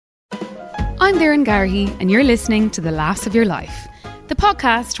I'm Darren Garrahy, and you're listening to The Laughs of Your Life, the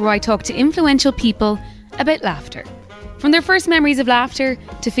podcast where I talk to influential people about laughter. From their first memories of laughter,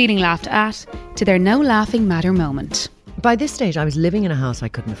 to feeling laughed at, to their no laughing matter moment. By this stage, I was living in a house I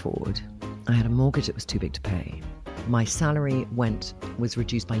couldn't afford. I had a mortgage that was too big to pay. My salary was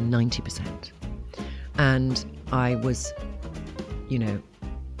reduced by 90%. And I was,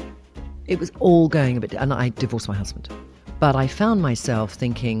 it was all going a bit, and I divorced my husband. But I found myself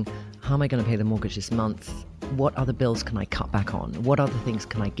thinking, how am I going to pay the mortgage this month? What other bills can I cut back on? What other things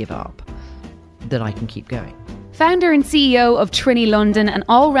can I give up that I can keep going? Founder and CEO of Trinny London and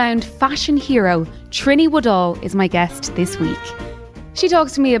all-round fashion hero, Trinny Woodall is my guest this week. She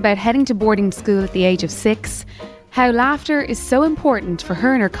talks to me about heading to boarding school at the age of 6, how laughter is so important for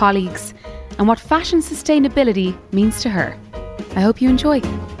her and her colleagues, and what fashion sustainability means to her. I hope you enjoy.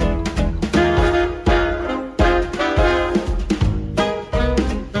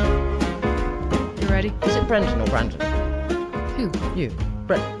 You ready? Is it Brendan or Brandon? Who? You.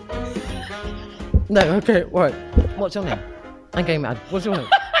 Brendan. No, okay, right. What's your name? I'm going mad. What's your name?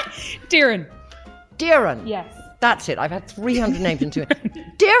 Darren. Darren? Yes. That's it. I've had 300 names into it.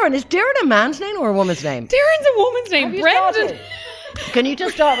 Darren. Is Darren a man's name or a woman's name? Darren's a woman's name. Brendan. Can you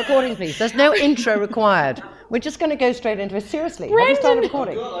just start recording, please? There's no intro required. We're just going to go straight into it. Seriously. Have you started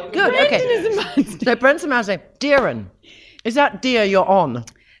recording? Good, Brendan okay. is a man's name. So Brendan's a man's name. Darren. Is that dear you're on?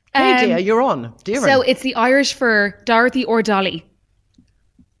 Hey dear, you're on. Darren. So it's the Irish for Dorothy or Dolly.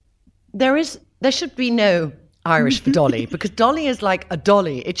 There should be no Irish for Dolly, because Dolly is like a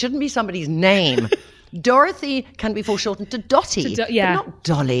dolly. It shouldn't be somebody's name. Dorothy can be foreshortened to Dottie, yeah. but not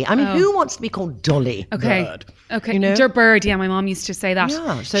Dolly. I mean, who wants to be called Dolly? Okay. Bird. Okay. You know? Bird, yeah, my mom used to say that.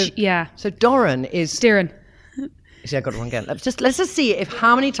 Yeah. So Doran is... Darren. See, I got it wrong again. Let's just see if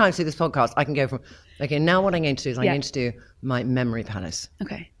how many times through this podcast I can go from... Okay, now what I'm going to do is I'm going to do my memory palace.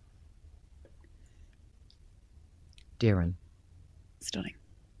 Okay. Darren. Stunning.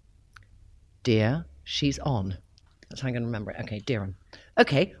 Dear, she's on. That's how I'm going to remember it. Okay, Darren.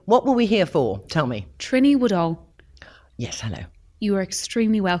 Okay, what were we here for? Tell me. Trinny Woodall. Yes, hello. You are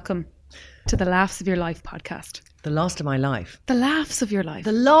extremely welcome to the Laughs of Your Life podcast. The last of my life. The Laughs of Your Life.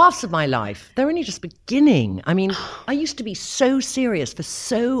 The laughs of my life. They're only just beginning. I mean, I used to be so serious for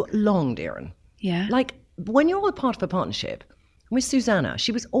so long, Darren. Yeah. Like, when you're all a part of a partnership with Susanna,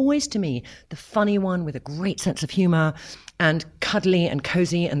 she was always to me the funny one with a great sense of humour and cuddly and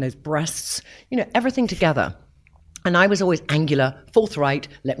cosy and those breasts, everything together. And I was always angular, forthright,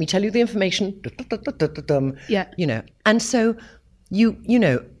 let me tell you the information, Yeah. And so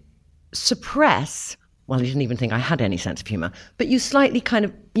you suppress, well, you didn't even think I had any sense of humour, but you slightly kind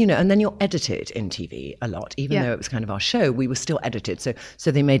of, and then you're edited in TV a lot, even though it was kind of our show, we were still edited. So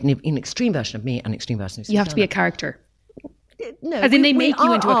they made an extreme version of me and an extreme version of Susanna. You have to be a character. No, as in they make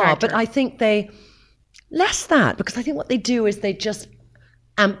you into a character. But I think less that, because I think what they do is they just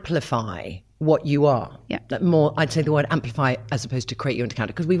amplify what you are. Yeah. Like more, I'd say the word amplify as opposed to create you into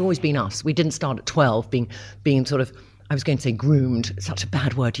character, because we've always been us. We didn't start at 12 being sort of, I was going to say groomed, such a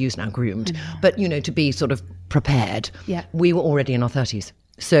bad word to use now, groomed, but to be sort of prepared. Yeah. We were already in our 30s.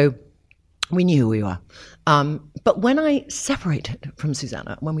 So we knew who we were. But when I separated from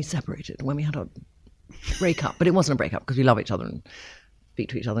Susanna, when we had our breakup, but it wasn't a breakup because we love each other and speak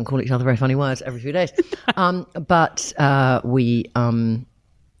to each other and call each other very funny words every few days. But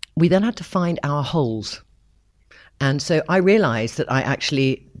we then had to find our holes. And so I realized that I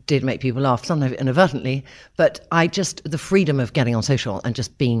actually did make people laugh, sometimes inadvertently, but the freedom of getting on social and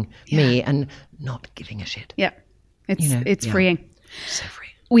just being me and not giving a shit. Yeah. It's freeing. So free.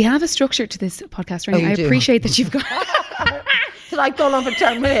 We have a structure to this podcast, right? I appreciate that you've gone... That I've gone on for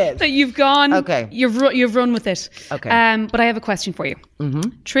 10 minutes. That you've gone... Okay. You've run with it. Okay. But I have a question for you.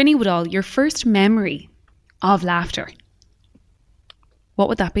 Mm-hmm. Trinny Woodall, your first memory of laughter, what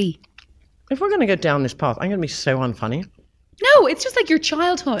would that be? If we're going to go down this path, I'm going to be so unfunny. No, it's just like your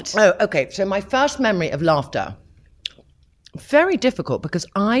childhood. Oh, okay. So my first memory of laughter, very difficult because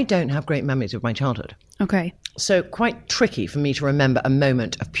I don't have great memories of my childhood. Okay. So quite tricky for me to remember a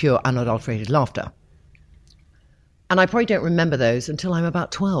moment of pure unadulterated laughter. And I probably don't remember those until I'm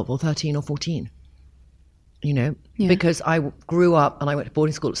about 12 or 13 or 14, because I grew up and I went to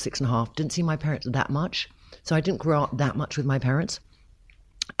boarding school at 6.5, didn't see my parents that much. So I didn't grow up that much with my parents.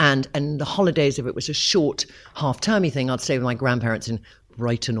 And the holidays, if it was a short half-termy thing, I'd stay with my grandparents in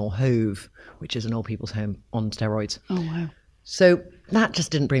Brighton or Hove, which is an old people's home on steroids. Oh, wow. So that just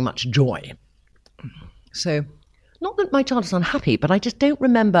didn't bring much joy. So not that my child is unhappy, but I just don't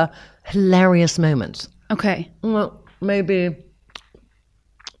remember hilarious moments. Okay. Well, maybe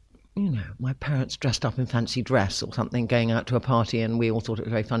my parents dressed up in fancy dress or something, going out to a party, and we all thought it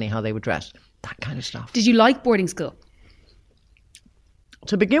was very funny how they were dressed. That kind of stuff. Did you like boarding school?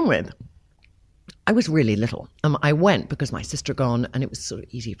 To begin with, I was really little. I went because my sister had gone, and it was sort of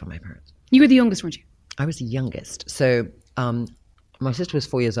easy for my parents. You were the youngest, weren't you? I was the youngest. So my sister was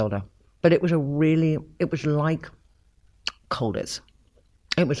 4 years older. But it was like Colditz.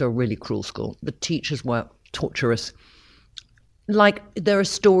 It was a really cruel school. The teachers were torturous. Like, there are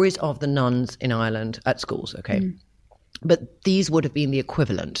stories of the nuns in Ireland at schools, okay? But these would have been the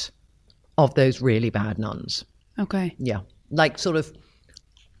equivalent of those really bad nuns. Okay. Yeah. Like, sort of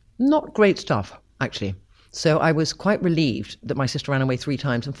not great stuff, actually. So I was quite relieved that my sister ran away 3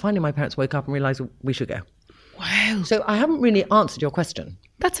 times, and finally my parents woke up and realised we should go. Wow. So I haven't really answered your question.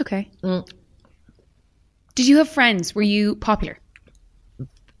 That's okay. Did you have friends? Were you popular?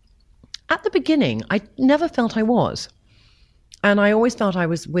 At the beginning, I never felt I was. And I always felt I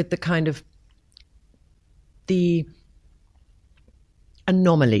was with the kind of the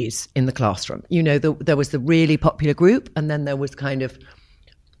anomalies in the classroom. There was the really popular group, and then there was kind of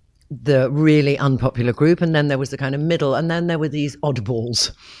the really unpopular group, and then there was the kind of middle, and then there were these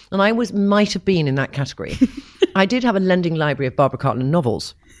oddballs. And I might have been in that category. I did have a lending library of Barbara Cartland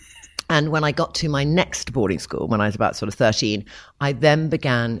novels. And when I got to my next boarding school, when I was about sort of 13, I then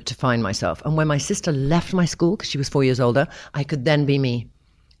began to find myself. And when my sister left my school, because she was 4 years older, I could then be me.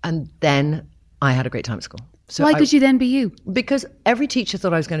 And then I had a great time at school. So Why could you then be you? Because every teacher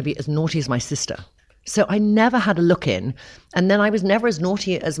thought I was going to be as naughty as my sister. So I never had a look in. And then I was never as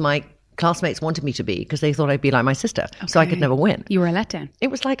naughty as my classmates wanted me to be, because they thought I'd be like my sister. Okay. So I could never win. You were a letdown. It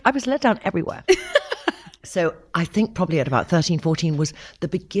was like I was let down everywhere. So I think probably at about 13, 14 was the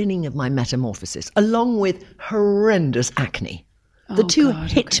beginning of my metamorphosis, along with horrendous acne. The two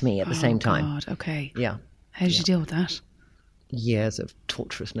hit me at the same time. God, okay. Yeah. How did you deal with that? Years of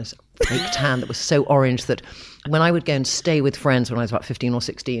torturousness. Fake tan that was so orange that when I would go and stay with friends when I was about 15 or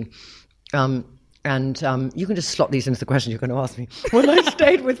 16, and you can just slot these into the questions you're going to ask me. When I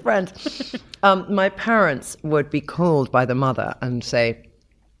stayed with friends, my parents would be called by the mother and say,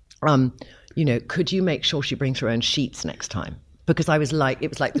 could you make sure she brings her own sheets next time? Because it was like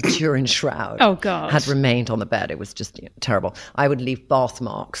the Turin shroud. Oh, God. Had remained on the bed. It was just terrible. I would leave bath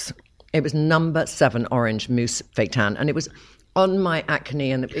marks. It was number 7 orange mousse fake tan. And it was on my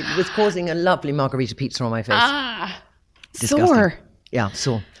acne, and it was causing a lovely margarita pizza on my face. Disgusting. Sore. Yeah,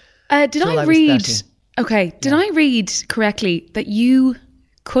 sore. Did I read correctly that you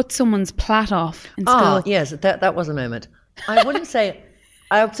cut someone's plait off in school? Ah, yes, that was a moment. I would say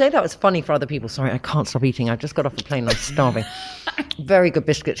that was funny for other people. Sorry, I can't stop eating. I just got off the plane. I'm starving. Very good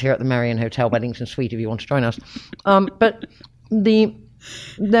biscuits here at the Marion Hotel, Wellington Suite, if you want to join us. But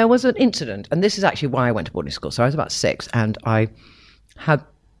there was an incident, and this is actually why I went to boarding school. So I was about 6, and I had,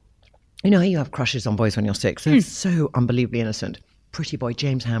 how you have crushes on boys when you're 6. They're so unbelievably innocent. Pretty boy,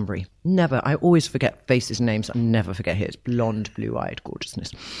 James Hanbury. Never, I always forget faces and names. I never forget his blonde, blue-eyed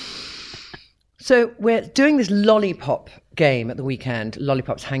gorgeousness. So we're doing this lollipop game at the weekend.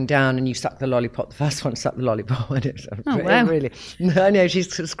 Lollipops hang down and you suck the lollipop. The first one sucked the lollipop. And wow. Really, I know,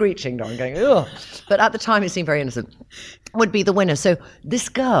 she's screeching now and going, ugh. But at the time it seemed very innocent. Would be the winner. So this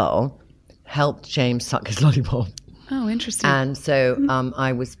girl helped James suck his lollipop. Oh, interesting. And so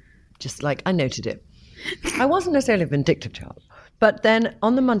I was just like, I noted it. I wasn't necessarily a vindictive child. But then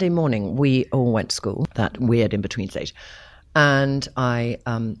on the Monday morning, we all went to school, that weird in-between stage. And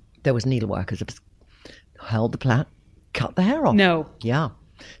there was needleworkers. Held the plait, cut the hair off. No. Yeah.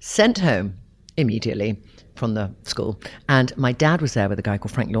 Sent home immediately from the school. And my dad was there with a guy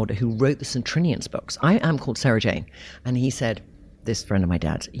called Frank Lauder, who wrote the St. Trinians books. I am called Sarah Jane. And he said, this friend of my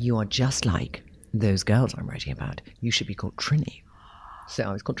dad's, you are just like those girls I'm writing about. You should be called Trinny. So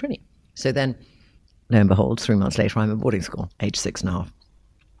I was called Trinny. So then, lo and behold, 3 months later, I'm in boarding school, age 6.5.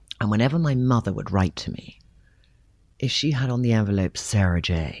 And whenever my mother would write to me, if she had on the envelope Sarah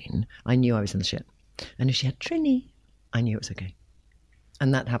Jane, I knew I was in the shit. And if she had Trinny, I knew it was okay.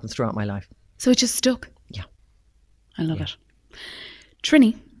 And that happens throughout my life. So it just stuck? Yeah. I love it.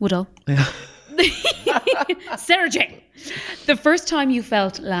 Trinny Woodall. Yeah. Sarah Jane. The first time you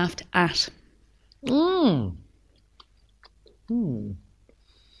felt laughed at?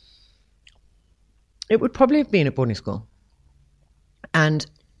 It would probably have been at boarding school. And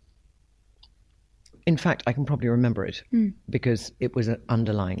in fact, I can probably remember it because it was an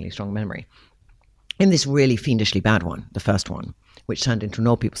underlyingly strong memory. In this really fiendishly bad one, the first one, which turned into an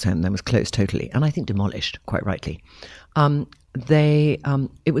old people's home, then was closed totally, and I think demolished, quite rightly.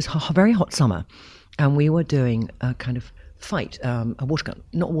 It was a very hot summer, and we were doing a kind of fight, a water gun,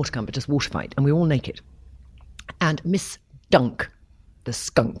 not a water gun, but just water fight, and we were all naked. And Miss Dunk, the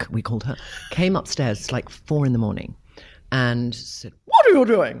skunk, we called her, came upstairs. It's like 4 a.m. and said, "What are you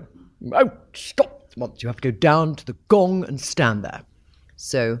doing? Oh, stop. You have to go down to the gong and stand there."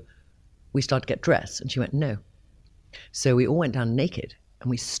 So we started to get dressed, and she went, "No." So we all went down naked, and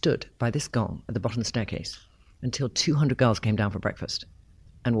we stood by this gong at the bottom of the staircase until 200 girls came down for breakfast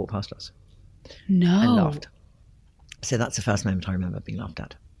and walked past us. No. And laughed. So that's the first moment I remember being laughed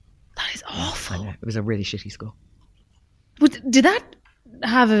at. That is awful. I know. It was a really shitty school. Did that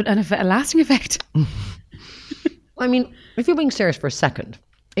have a lasting effect? I mean, if you're being serious for a second,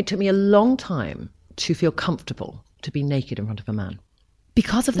 it took me a long time to feel comfortable to be naked in front of a man.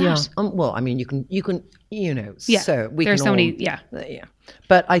 Because of that? Yeah. Well, I mean, you can, Yeah. so we There's can so all, many, yeah. Yeah.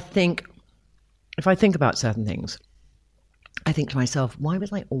 But I think, if I think about certain things, I think to myself, why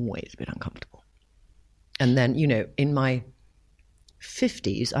was I always a bit uncomfortable? And then, in my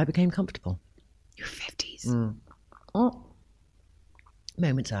 50s, I became comfortable. Your 50s?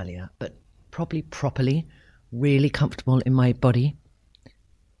 Moments earlier, but probably properly, really comfortable in my body.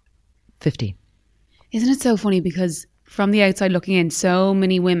 50. Isn't it so funny? Because from the outside looking in, so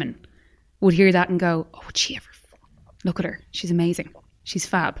many women would hear that and go, "Oh, would she ever? Look at her. She's amazing. She's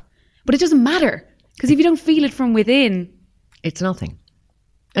fab." But it doesn't matter, because if you don't feel it from within, it's nothing.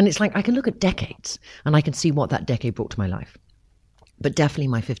 And it's like I can look at decades and I can see what that decade brought to my life. But definitely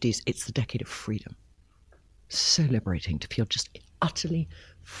my 50s, it's the decade of freedom. So liberating to feel just utterly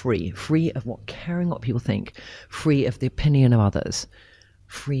free of caring what people think, free of the opinion of others,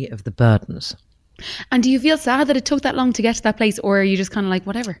 free of the burdens. And do you feel sad that it took that long to get to that place, or are you just kind of like,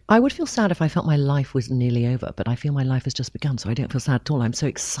 whatever? I would feel sad if I felt my life was nearly over, but I feel my life has just begun, so I don't feel sad at all. I'm so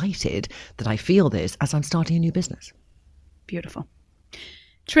excited that I feel this as I'm starting a new business. Beautiful.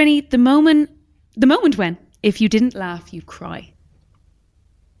 Trinny, the moment when, if you didn't laugh, you cry.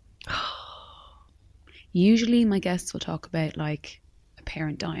 Usually my guests will talk about like a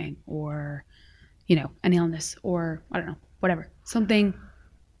parent dying or, an illness or, I don't know, whatever. Something.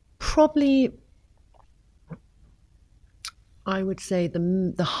 Probably, I would say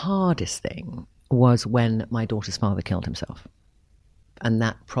the hardest thing was when my daughter's father killed himself. And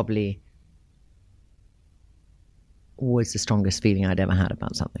that probably was the strongest feeling I'd ever had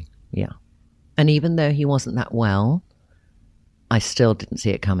about something. Yeah. And even though he wasn't that well, I still didn't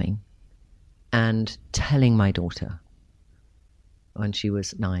see it coming. And telling my daughter when she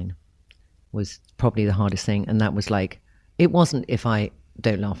was 9 was probably the hardest thing. And that was like, it wasn't if I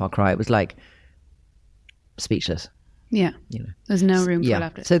don't laugh, I'll cry. It was like speechless. Yeah. There's no room for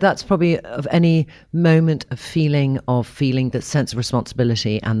laughter. So that's probably of any moment of feeling that sense of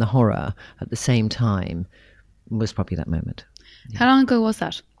responsibility and the horror at the same time was probably that moment. Yeah. How long ago was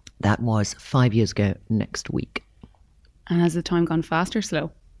that? That was 5 years ago next week. And has the time gone fast or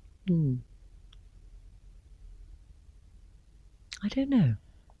slow? I don't know.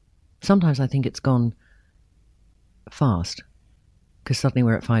 Sometimes I think it's gone fast because suddenly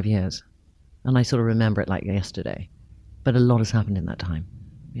we're at 5 years and I sort of remember it like yesterday. But a lot has happened in that time.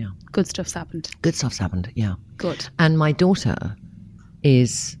 Yeah. Good stuff's happened. Good stuff's happened, yeah. Good. And my daughter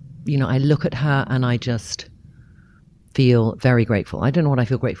is, I look at her and I just feel very grateful. I don't know what I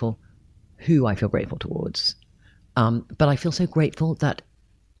feel grateful, who I feel grateful towards. But I feel so grateful that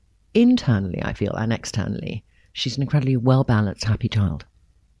internally I feel and externally, she's an incredibly well-balanced, happy child.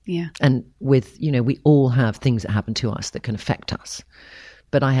 Yeah. And with, we all have things that happen to us that can affect us.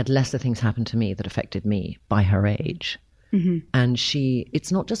 But I had lesser things happen to me that affected me by her age. Mm-hmm. And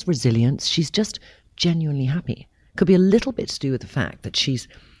it's not just resilience, she's just genuinely happy. Could be a little bit to do with the fact that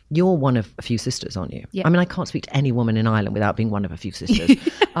you're one of a few sisters, aren't you? Yeah. I mean, I can't speak to any woman in Ireland without being one of a few sisters.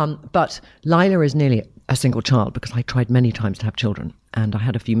 But Lila is nearly a single child because I tried many times to have children. And I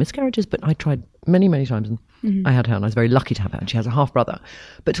had a few miscarriages, but I tried many, many times. And I had her and I was very lucky to have her. And she has a half brother.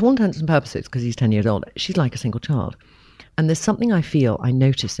 But to all intents and purposes, because he's 10 years older, she's like a single child. And there's something I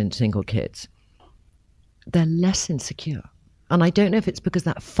notice in single kids. They're less insecure. And I don't know if it's because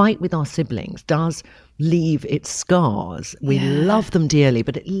that fight with our siblings does leave its scars. We love them dearly,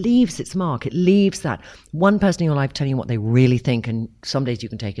 but it leaves its mark. It leaves that one person in your life telling you what they really think. And some days you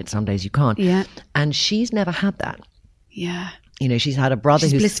can take it, some days you can't. Yeah. And she's never had that. Yeah. She's had a brother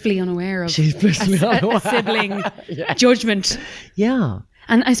who's blissfully unaware of a sibling judgment. Yeah.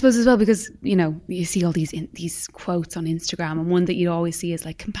 And I suppose as well, because, you see all these quotes on Instagram, and one that you always see is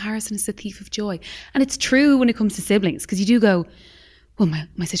like, comparison is the thief of joy. And it's true when it comes to siblings, because you do go, well,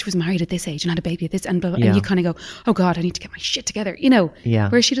 my sister was married at this age and had a baby at this, and blah, blah, and you kind of go, oh God, I need to get my shit together,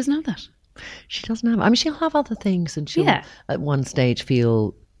 whereas she doesn't have that. She doesn't have, I mean, she'll have other things, and she'll at one stage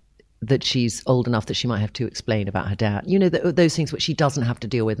feel that she's old enough that she might have to explain about her dad. Those things which she doesn't have to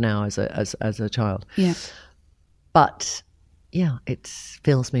deal with now as a child. Yeah. But yeah, it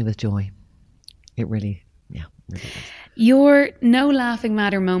fills me with joy. It really, really does. Your no laughing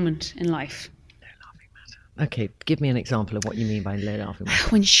matter moment in life. No laughing matter. Okay, give me an example of what you mean by no laughing matter.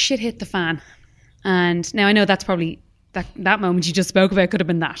 When shit hit the fan. And now I know that's probably, that moment you just spoke about could have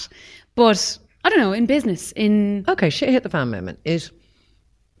been that. But I don't know, in business, Okay, shit hit the fan moment is,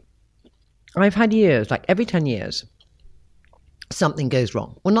 I've had years, like every 10 years, something goes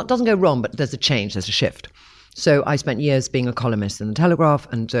wrong. Well, doesn't go wrong, but there's a change, there's a shift. So I spent years being a columnist in the Telegraph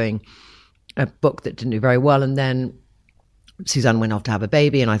and doing a book that didn't do very well. And then Suzanne went off to have a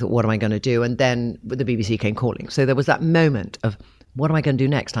baby and I thought, what am I going to do? And then the BBC came calling. So there was that moment of, what am I going to do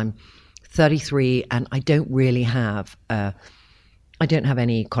next? I'm 33 and I don't really have, I don't have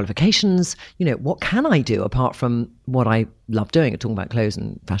any qualifications. You know, what can I do apart from what I love doing, talking about clothes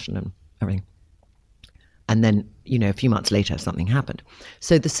and fashion and everything? And then, you know, a few months later, something happened.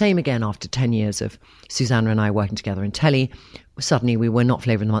 So the same again after 10 years of Susanna and I working together in telly. Suddenly we were not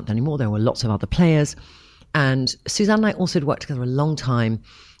Flavour of the Month anymore. There were lots of other players. And Susanna and I also had worked together a long time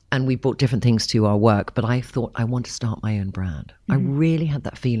and we brought different things to our work. But I thought I want to start my own brand. I really had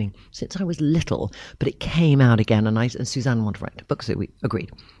that feeling since I was little, but it came out again. And Susanna wanted to write a book, so we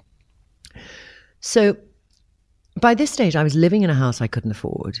agreed. So by this stage, I was living in a house I couldn't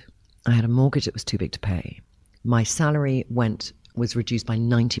afford. I had a mortgage that was too big to pay. My salary was reduced by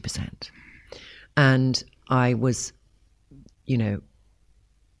 90%. And I was, you know,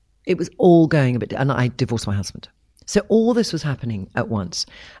 it was all going a bit, and I divorced my husband. So all this was happening at once.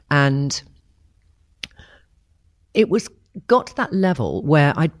 And it got to that level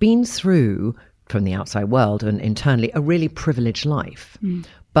where I'd been through, from the outside world and internally, a really privileged life.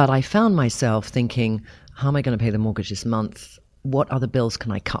 But I found myself thinking, how am I going to pay the mortgage this month? What other bills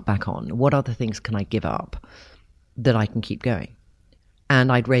can I cut back on? What other things can I give up that I can keep going?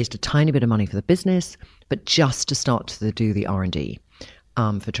 And I'd raised a tiny bit of money for the business, but just to start to do the R&D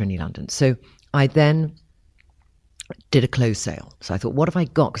for Trinny London. So I then did a clothes sale. So I thought, what have I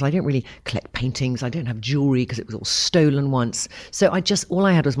got? Because I don't really collect paintings. I don't have jewelry because it was all stolen once. So all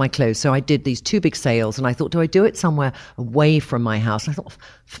I had was my clothes. So I did these 2 big sales and I thought, do I do it somewhere away from my house? And I thought,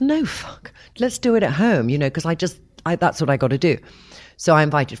 no, let's do it at home, you know, because that's what I got to do. So I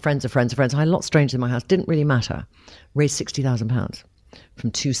invited friends of friends of friends. I had a lot of strangers in my house. Didn't really matter. Raised £60,000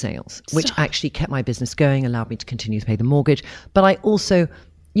 from 2 sales, which actually kept my business going, allowed me to continue to pay the mortgage. But I also,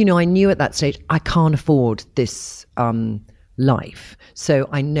 you know, I knew at that stage I can't afford this life. So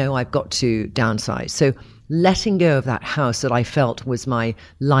I know I've got to downsize. So letting go of that house that I felt was my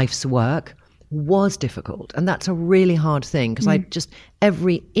life's work was difficult. And that's a really hard thing because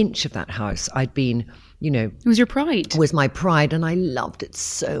every inch of that house I'd been, you know, it was your pride. Was my pride, and I loved it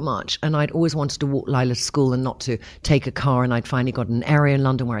so much. And I'd always wanted to walk Lila to school and not to take a car. And I'd finally got an area in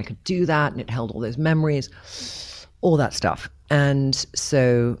London where I could do that, and it held all those memories, all that stuff. And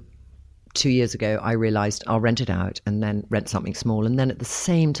so 2 years ago, I realized I'll rent it out and then rent something small. And then at the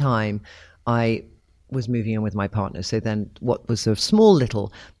same time, I was moving in with my partner. So then what was a small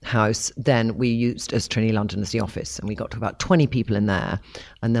little house, then we used as Trinny London as the office. And we got to about 20 people in there.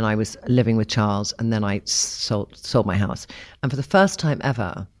 And then I was living with Charles, and then I sold my house. And for the first time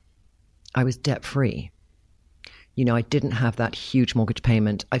ever, I was debt free. You know, I didn't have that huge mortgage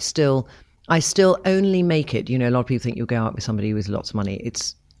payment. I still only make it. You know, a lot of people think you'll go out with somebody with lots of money.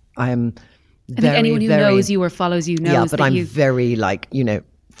 I think anyone who knows you or follows you knows. Yeah, but I'm very, like, you know,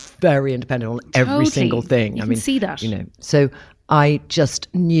 very independent on every single thing. I mean, see that. You know, so I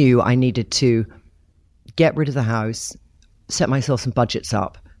just knew I needed to get rid of the house, set myself some budgets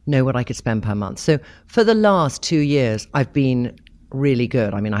up, know what I could spend per month. So for the last 2 years, I've been really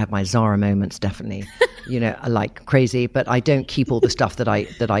good. I mean, I have my Zara moments, definitely, you know, like crazy, but I don't keep all the stuff that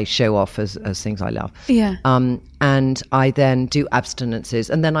I show off as things I love. Yeah. And I then do abstinences,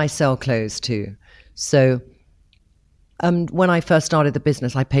 and then I sell clothes too. So when I first started the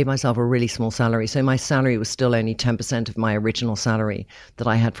business, I paid myself a really small salary. So my salary was still only 10% of my original salary that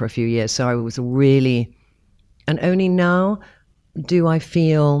I had for a few years. So I was and only now do I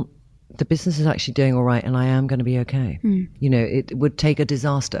feel the business is actually doing all right and I am going to be okay. You know, it would take a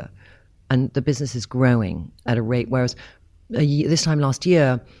disaster, and the business is growing at a rate, whereas this time last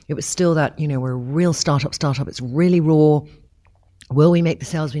year, it was still that, you know, we're a real startup. It's really raw. Will we make the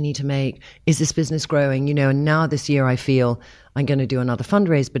sales we need to make? Is this business growing? You know, and now this year I feel I'm going to do another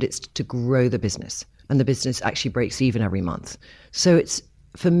fundraise, but it's to grow the business, and the business actually breaks even every month. So it's,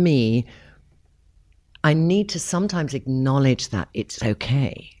 for me, I need to sometimes acknowledge that it's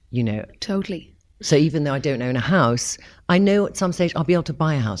okay, you know. Totally. So even though I don't own a house, I know at some stage I'll be able to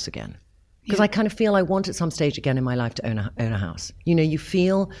buy a house again. Because I kind of feel I want at some stage again in my life to own a house. You know, you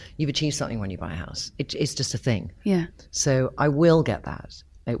feel you've achieved something when you buy a house. It's just a thing. Yeah. So I will get that.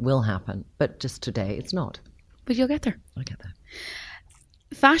 It will happen. But just today, it's not. But you'll get there. I'll get there.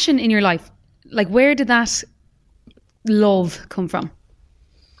 Fashion in your life, like where did that love come from?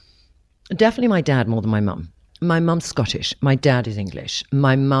 Definitely my dad more than my mum. My mum's Scottish. My dad is English.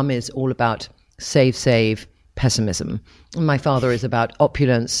 My mum is all about save, pessimism. My father is about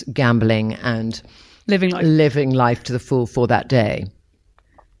opulence, gambling, and living life to the full for that day.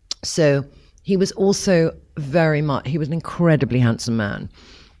 So he was also he was an incredibly handsome man.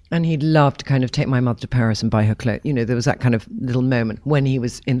 And he loved to kind of take my mother to Paris and buy her clothes. You know, there was that kind of little moment when he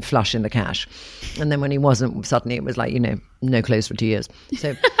was flush in the cash. And then when he wasn't, suddenly it was like, you know, no clothes for 2 years.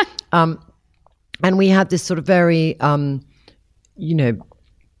 So, and we had this sort of very, you know,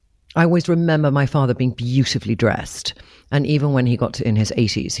 I always remember my father being beautifully dressed. And even when he got in his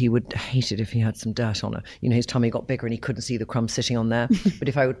 80s, he would hate it if he had some dirt on it. You know, his tummy got bigger and he couldn't see the crumbs sitting on there. But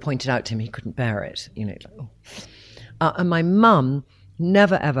if I would point it out to him, he couldn't bear it. You know, like, oh. And my mum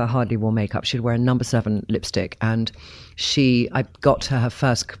never, ever hardly wore makeup. She'd wear a number 7 lipstick. And I got her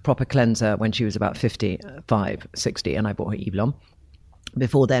first proper cleanser when she was about 55, 60. And I bought her Eve Lom.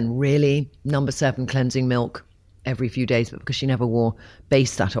 Before then, really, number 7 cleansing milk every few days, but because she never wore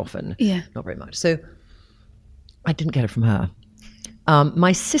base that often. Yeah. Not very much. So I didn't get it from her.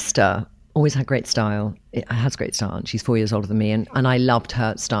 My sister always had great style. Has great style. And she's 4 years older than me. And I loved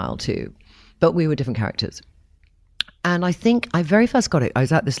her style too. But we were different characters. And I think I very first got it. I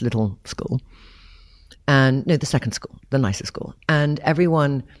was at this little school. And no, the second school, the nicer school. And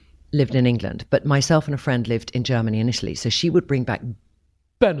everyone lived in England. But myself and a friend lived in Germany and Italy. So she would bring back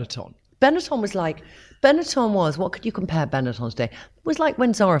Benetton. Benetton was, what could you compare Benetton today? It was like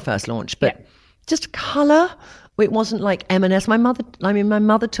when Zara first launched, but just colour. It wasn't like M&S. My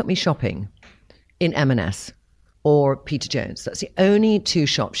mother took me shopping in M&S or Peter Jones. That's the only 2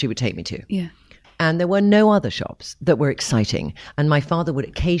 shops she would take me to. Yeah. And there were no other shops that were exciting. And my father would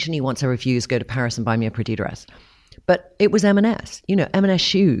occasionally, once every few years, go to Paris and buy me a pretty dress. But it was M&S, you know, M&S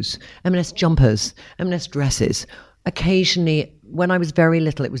shoes, M&S jumpers, M&S dresses. Occasionally, when I was very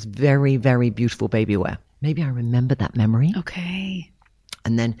little, it was very, very beautiful baby wear. Maybe I remember that memory. Okay.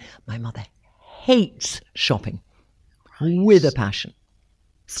 And then my mother hates shopping with a passion.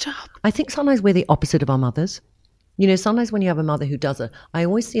 Stop. I think sometimes we're the opposite of our mothers. You know, sometimes when you have a mother who does I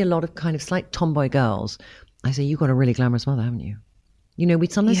always see a lot of kind of slight tomboy girls. I say, you've got a really glamorous mother, haven't you? You know,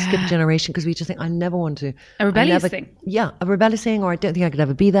 we'd sometimes skip a generation because we just think, I never want to. A rebellious thing. Yeah, a rebellious thing, or I don't think I could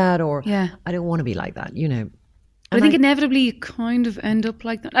ever be that, or I don't want to be like that, you know. I think inevitably you kind of end up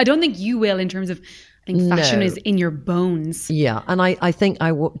like that. I don't think you will in terms of, I think fashion is in your bones. Yeah, and I think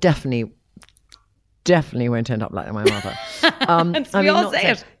I will definitely won't end up like my mother. We all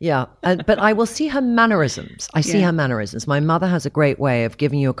say it. Yeah, but I will see her mannerisms. I see her mannerisms. My mother has a great way of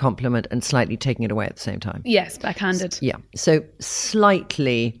giving you a compliment and slightly taking it away at the same time. Yes, backhanded. Yeah, so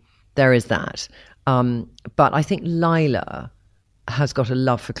slightly there is that. But I think Lila has got a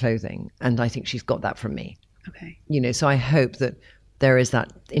love for clothing, and I think she's got that from me. Okay. You know, so I hope that there is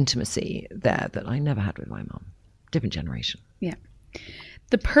that intimacy there that I never had with my mum. Different generation. Yeah.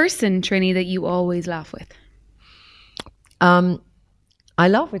 The person, Trinny, that you always laugh with? I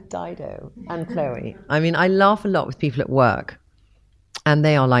laugh with Dido and Chloe. I mean, I laugh a lot with people at work, and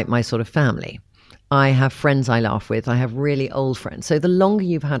they are like my sort of family. I have friends I laugh with. I have really old friends. So the longer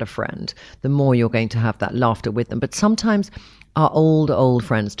you've had a friend, the more you're going to have that laughter with them. But sometimes our old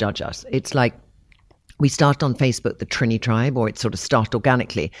friends judge us. It's like we started on Facebook, the Trinny tribe, or it sort of started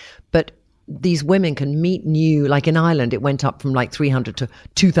organically. But these women can meet new, like in Ireland, it went up from like 300 to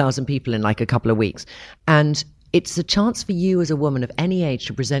 2,000 people in like a couple of weeks. And it's a chance for you as a woman of any age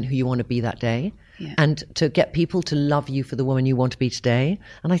to present who you want to be that day and to get people to love you for the woman you want to be today.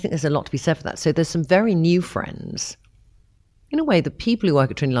 And I think there's a lot to be said for that. So there's some very new friends. In a way, the people who work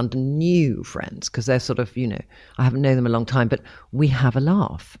at Trinny London, new friends, because they're sort of, you know, I haven't known them a long time, but we have a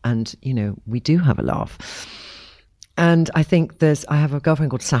laugh. And, you know, we do have a laugh. And I think I have a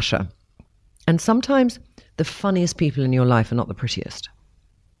girlfriend called Sasha. And sometimes the funniest people in your life are not the prettiest.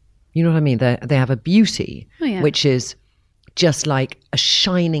 You know what I mean? They have a beauty, which is just like a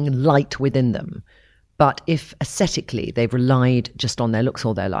shining light within them. But if aesthetically they've relied just on their looks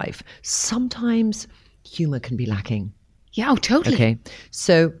all their life, sometimes humour can be lacking. Yeah, oh, totally. Okay.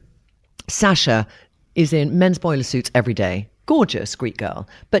 So Sasha is in men's boiler suits every day. Gorgeous Greek girl.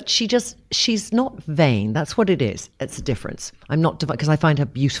 But she's not vain. That's what it is. It's a difference. I'm not, because I find her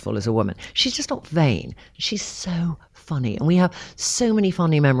beautiful as a woman. She's just not vain. She's so funny. And we have so many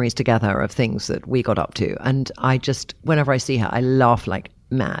funny memories together of things that we got up to. And I just, whenever I see her, I laugh like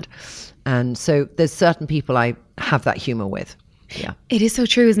mad. And so there's certain people I have that humor with. Yeah. It is so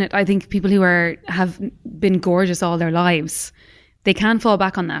true, isn't it? I think people who have been gorgeous all their lives, they can fall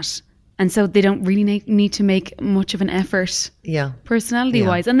back on that. And so they don't really need to make much of an effort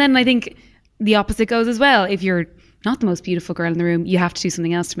personality-wise. And then I think the opposite goes as well. If you're not the most beautiful girl in the room, you have to do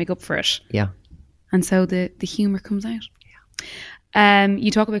something else to make up for it. Yeah. And so the humour comes out. Yeah. You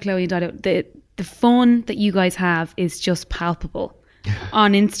talk about Chloe and Dido. The fun that you guys have is just palpable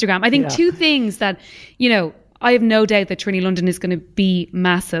on Instagram. I think two things that, I have no doubt that Trinny London is going to be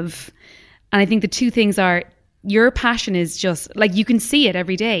massive. And I think the two things are, your passion is just like, you can see it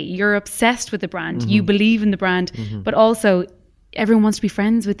every day. You're obsessed with the brand. You believe in the brand, but also everyone wants to be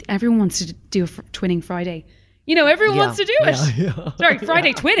friends with, everyone wants to do a Twinning Friday. Everyone wants to do it. Yeah. Sorry,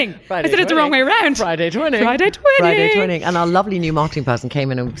 Friday Twinning. I said it the wrong way around. Friday Twinning. And our lovely new marketing person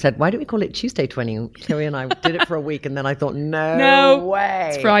came in and said, why don't we call it Tuesday Twinning? And Chloe and I did it for a week, and then I thought, no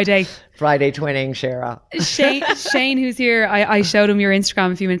way. It's Friday. Friday Twinning, Shira. Shane, who's here, I showed him your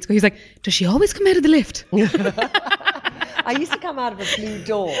Instagram a few minutes ago. He's like, does she always come out of the lift? I used to come out of a blue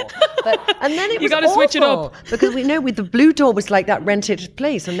door, and then it was you got to switch it up because we know with the blue door was like that rented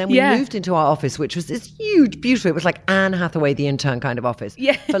place, and then we moved into our office, which was this huge, beautiful. It was like Anne Hathaway, the intern kind of office.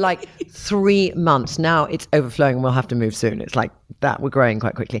 For like 3 months. Now it's overflowing, and we'll have to move soon. It's like that. We're growing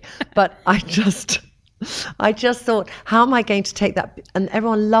quite quickly, but I just thought, how am I going to take that? And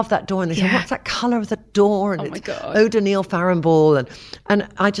everyone loved that door, and they said, what's that colour of the door? And oh my God, O'Donnell Farrenball, and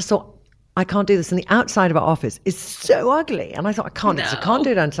I just thought, I can't do this. And the outside of our office is so ugly. And I thought, I can't do this. I can't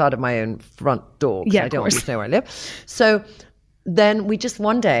do it outside of my own front door because I don't want to know where I live. So then we just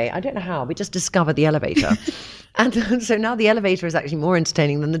one day, I don't know how, we just discovered the elevator. And so now the elevator is actually more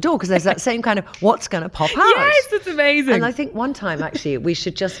entertaining than the door because there's that same kind of what's going to pop out. Yes, that's amazing. And I think one time actually we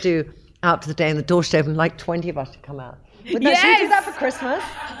should just do out to the day and the door should open, like 20 of us to come out. Should we do that for Christmas?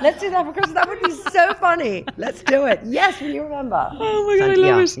 Let's do that for Christmas. That would be so funny. Let's do it. Yes, will you remember? Oh my God, I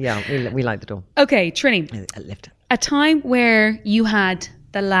love it. Yeah, we like the door. Okay, Trinny. A lift. A time where you had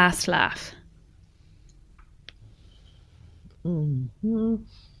the last laugh. Mm-hmm.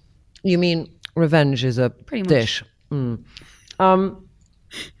 You mean revenge is a pretty dish?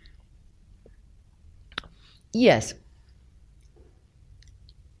 Yes.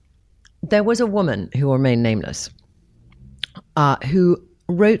 There was a woman who will remain nameless who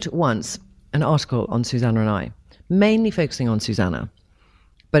wrote once an article on Susanna and I, mainly focusing on Susanna,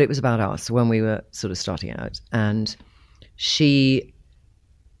 but it was about us when we were sort of starting out. And she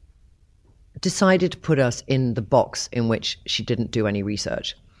decided to put us in the box in which she didn't do any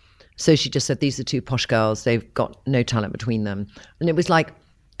research. So she just said, these are two posh girls. They've got no talent between them. And it was like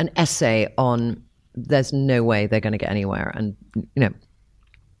an essay on there's no way they're going to get anywhere. And,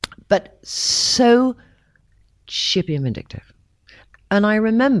 but so chippy and vindictive. And I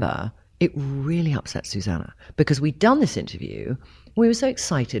remember it really upset Susanna because we'd done this interview. We were so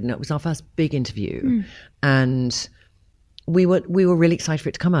excited, and it was our first big interview. And we were really excited for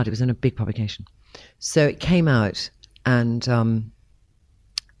it to come out. It was in a big publication. So it came out, and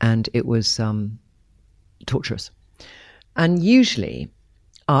it was torturous. And usually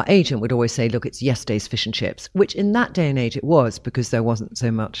our agent would always say, look, it's yesterday's fish and chips, which in that day and age it was because there wasn't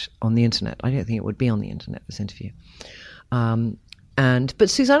so much on the internet. I don't think it would be on the internet, this interview. But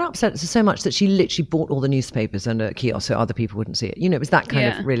Susanna upset us so much that she literally bought all the newspapers and a kiosk so other people wouldn't see it. It was that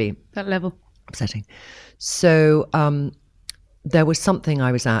kind of really that level upsetting. So there was something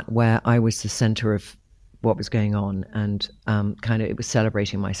I was at where I was the center of what was going on, and it was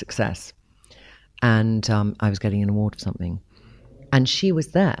celebrating my success. And I was getting an award for something. And she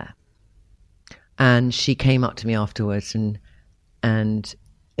was there. And she came up to me afterwards and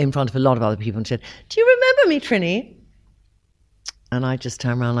in front of a lot of other people and said, do you remember me, Trinny? And I just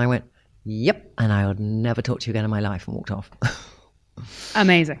turned around and I went, yep. And I would never talk to you again in my life, and walked off.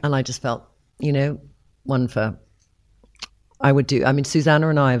 Amazing. And I just felt, Susanna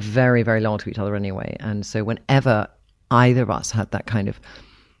and I are very, very loyal to each other anyway. And so whenever either of us had that kind of,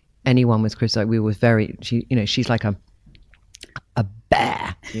 anyone was criticized, we were very, she's like a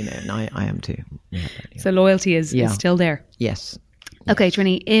bear, and I am too. Yeah, so loyalty is still there. Yes. Okay,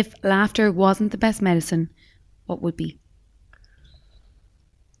 Trinny, if laughter wasn't the best medicine, what would be?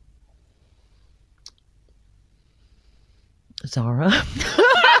 Zara. Yes,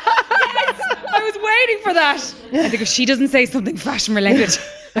 I was waiting for that. I think if she doesn't say something fashion related,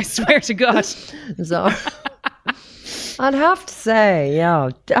 I swear to God. Zara. I'd have to say,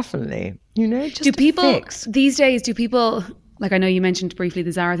 yeah, definitely. Just do people these days? Do people, like, I know you mentioned briefly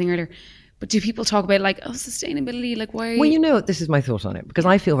the Zara thing earlier, but do people talk about sustainability? Like, why? Well, this is my thought on it because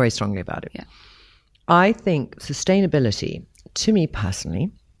I feel very strongly about it. Yeah. I think sustainability, to me personally,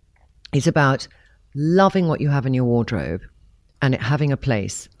 is about loving what you have in your wardrobe and it having a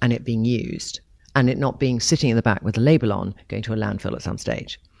place and it being used and it not being sitting in the back with a label on, going to a landfill at some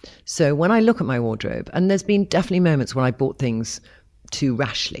stage. So when I look at my wardrobe, and there's been definitely moments when I bought things too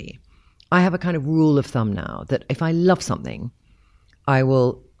rashly, I have a kind of rule of thumb now that if I love something, I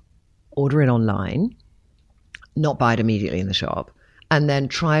will order it online, not buy it immediately in the shop, and then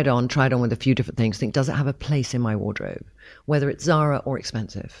try it on with a few different things. Think, does it have a place in my wardrobe, whether it's Zara or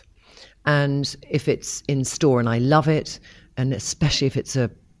expensive? And if it's in store and I love it, and especially if it's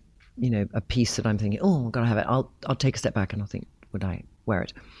a piece that I'm thinking, oh, I've got to have it, I'll take a step back and I'll think, would I wear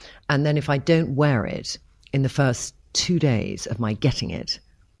it? And then if I don't wear it in the first 2 days of my getting it,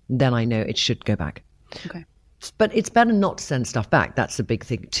 then I know it should go back. Okay. But it's better not to send stuff back. That's the big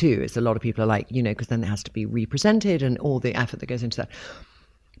thing too, is a lot of people are like, because then it has to be represented and all the effort that goes into that.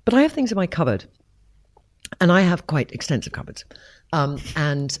 But I have things in my cupboard, and I have quite extensive cupboards.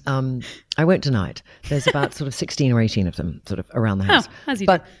 And I won't deny it. There's about sort of 16 or 18 of them sort of around the house. As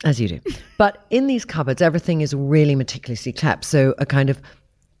you do. But in these cupboards, everything is really meticulously kept. So a kind of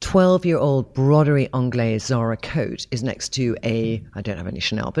 12-year-old broderie anglaise Zara coat is next to I don't have any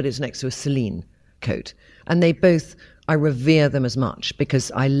Chanel, but it's next to a Celine coat. And they both, I revere them as much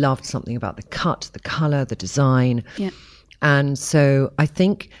because I loved something about the cut, the colour, the design. Yeah. And so I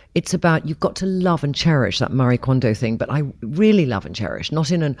think it's about, you've got to love and cherish that Marie Kondo thing, but I really love and cherish,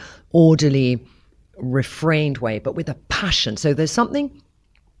 not in an orderly, refrained way, but with a passion. So there's something,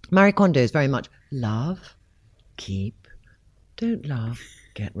 Marie Kondo is very much love, keep, don't love,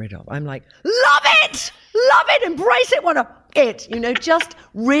 get rid of. I'm like, love it, embrace it, just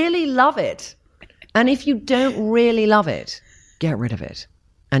really love it. And if you don't really love it, get rid of it.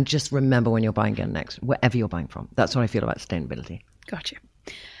 And just remember when you're buying again next, wherever you're buying from. That's what I feel about sustainability. Gotcha.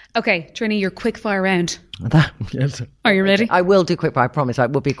 Okay, Trinny, your quick fire round. Yes. Are you ready? I will do quick fire, I promise. I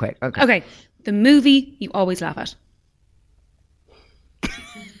will be quick. Okay. The movie you always laugh at.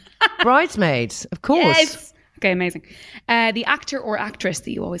 Bridesmaids, of course. Yes. Okay, amazing. The actor or actress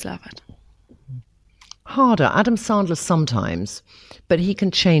that you always laugh at. Harder. Adam Sandler sometimes, but he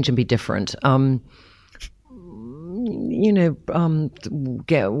can change and be different.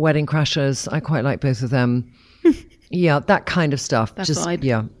 Get Wedding Crashers. I quite like both of them. Yeah, that kind of stuff. That vibe.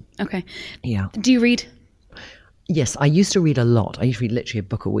 Yeah. Okay. Yeah. Do you read? Yes, I used to read a lot. I used to read literally a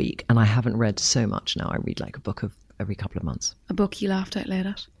book a week, and I haven't read so much now. I read like a book of every couple of months. A book you laughed out loud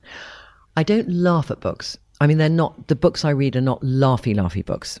at? I don't laugh at books. I mean, the books I read are not laughy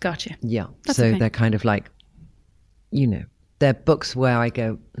books. Gotcha. Yeah. That's so okay. They're kind of like, they're books where I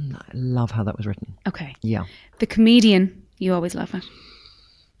go, I love how that was written. Okay. Yeah. The comedian you always laugh at?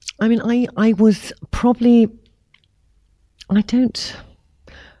 I mean, I was probably, I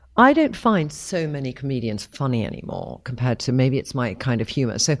don't find so many comedians funny anymore compared to, maybe it's my kind of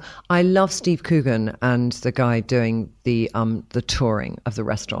humour. So I love Steve Coogan and the guy doing the touring of the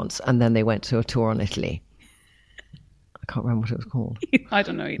restaurants, and then they went to a tour on Italy. I can't remember what it was called. I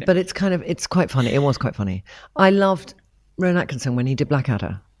don't know either. But it's quite funny. It was quite funny. I loved Rowan Atkinson when he did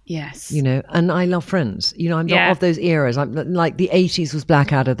Blackadder. Yes. And I love Friends. I'm not of those eras. I'm like, the 80s was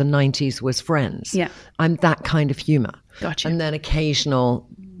Blackadder, the 90s was Friends. Yeah. I'm that kind of humour. Gotcha. And then occasional,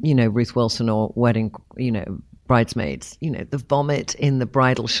 Ruth Wilson or Wedding, Bridesmaids, the vomit in the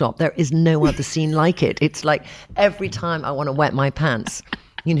bridal shop. There is no other scene like it. It's like every time I want to wet my pants.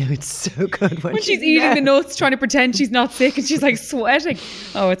 It's so good when she's eating the nuts, trying to pretend she's not sick, and she's like sweating.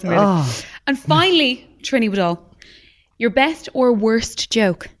 Oh, it's amazing. Oh. And finally, Trinny Woodall, your best or worst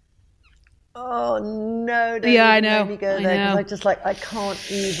joke? Oh no! Yeah, I know. Make me go there, 'cause I just I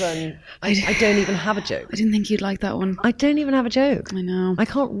can't even. I don't even have a joke. I didn't think you'd like that one. I don't even have a joke. I know. I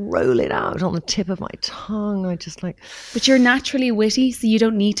can't roll it out on the tip of my tongue. I just But you're naturally witty, so you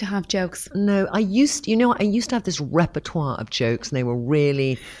don't need to have jokes. No, I used to have this repertoire of jokes, and they were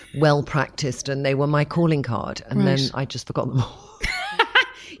really well practiced, and they were my calling card. And then I just forgot them all.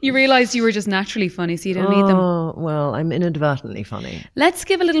 You realised you were just naturally funny, so you don't need them. Oh, well, I'm inadvertently funny. Let's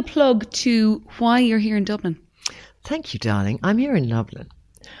give a little plug to why you're here in Dublin. Thank you, darling. I'm here in Dublin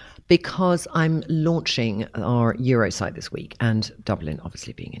because I'm launching our Euro site this week, and Dublin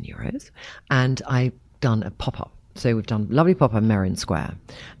obviously being in Euros. And I've done a pop-up. So we've done a lovely pop-up in Merrion Square,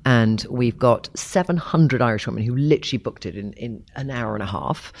 and we've got 700 Irish women who literally booked it in an hour and a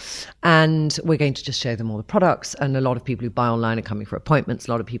half. And we're going to just show them all the products, and a lot of people who buy online are coming for appointments.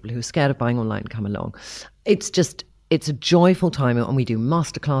 A lot of people who are scared of buying online come along. It's just it's a joyful time, and we do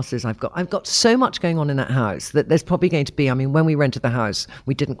masterclasses. I've got so much going on in that house that there's probably going to be, I mean, when we rented the house,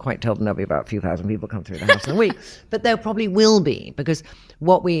 we didn't quite tell them there'll be about a few thousand people come through the house in a week, but there probably will be, because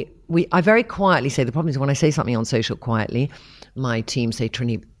what I very quietly say, the problem is when I say something on social quietly, my team say,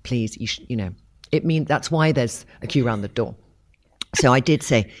 Trinny, please, it means that's why there's a queue around the door. So I did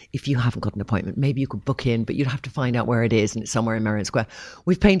say, if you haven't got an appointment, maybe you could book in, but you'd have to find out where it is, and it's somewhere in Merrion Square.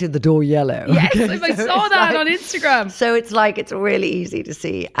 We've painted the door yellow. Yes, I saw that on Instagram. So it's really easy to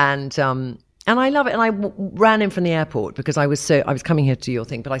see, and I love it. And I ran in from the airport because I was coming here to do your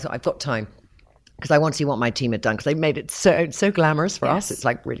thing, but I thought I've got time because I want to see what my team had done, because they made it so glamorous for us. It's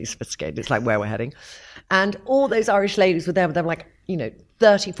like really sophisticated. It's like where we're heading, and all those Irish ladies were there. They were like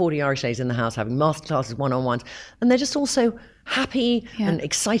 30, 40 Irish ladies in the house having masterclasses, one-on-ones, and they're just all so happy and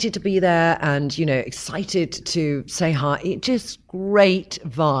excited to be there, and excited to say hi. It just great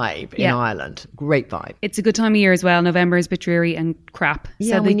vibe in Ireland. Great vibe. It's a good time of year as well. November is a bit dreary and crap.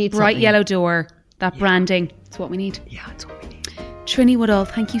 Yeah, so we need bright something. Yellow door, that branding, it's what we need. Yeah, it's what we need. Trinny Woodall,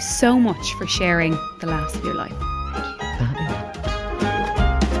 thank you so much for sharing the laughs of your life.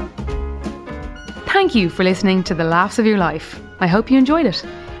 Thank you for listening to The Laughs of Your Life. I hope you enjoyed it.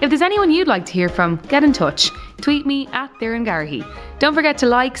 If there's anyone you'd like to hear from, get in touch. Tweet me at Theron Garrahy. Don't forget to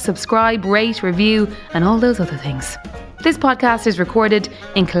like, subscribe, rate, review, and all those other things. This podcast is recorded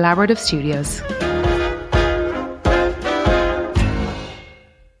in Collaborative Studios.